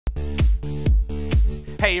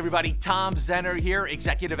Hey everybody, Tom Zenner here,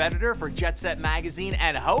 executive editor for Jetset Magazine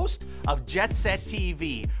and host of Jetset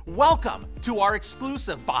TV. Welcome to our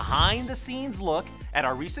exclusive behind-the-scenes look at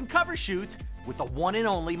our recent cover shoot with the one and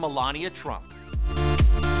only Melania Trump.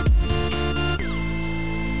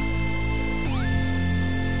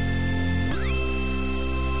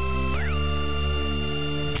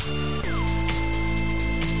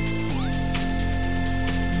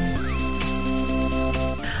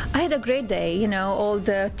 I had a great day, you know, all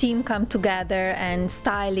the team come together and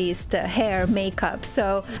stylist, hair, makeup,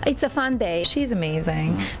 so it's a fun day. She's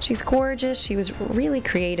amazing. She's gorgeous. She was really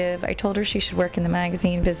creative. I told her she should work in the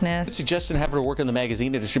magazine business. I suggested have her work in the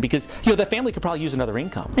magazine industry because, you know, the family could probably use another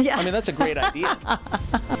income. Yeah. I mean, that's a great idea.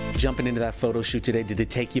 Jumping into that photo shoot today, did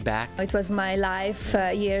it take you back? It was my life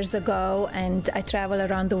years ago, and I travel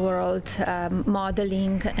around the world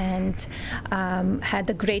modeling and had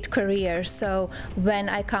a great career. So when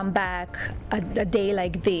I come back a day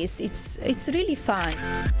like this, it's really fun.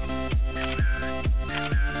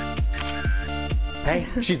 Hey,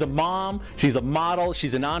 she's a mom, she's a model,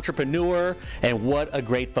 she's an entrepreneur, and what a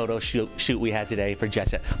great photo shoot we had today for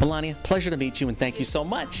Jetset. Melania, pleasure to meet you, and thank you so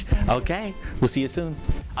much. Okay, we'll see you soon.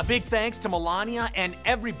 A big thanks to Melania and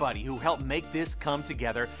everybody who helped make this come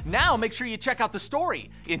together. Now make sure you check out the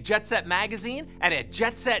story in Jetset Magazine and at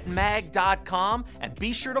jetsetmag.com, and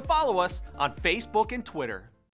be sure to follow us on Facebook and Twitter.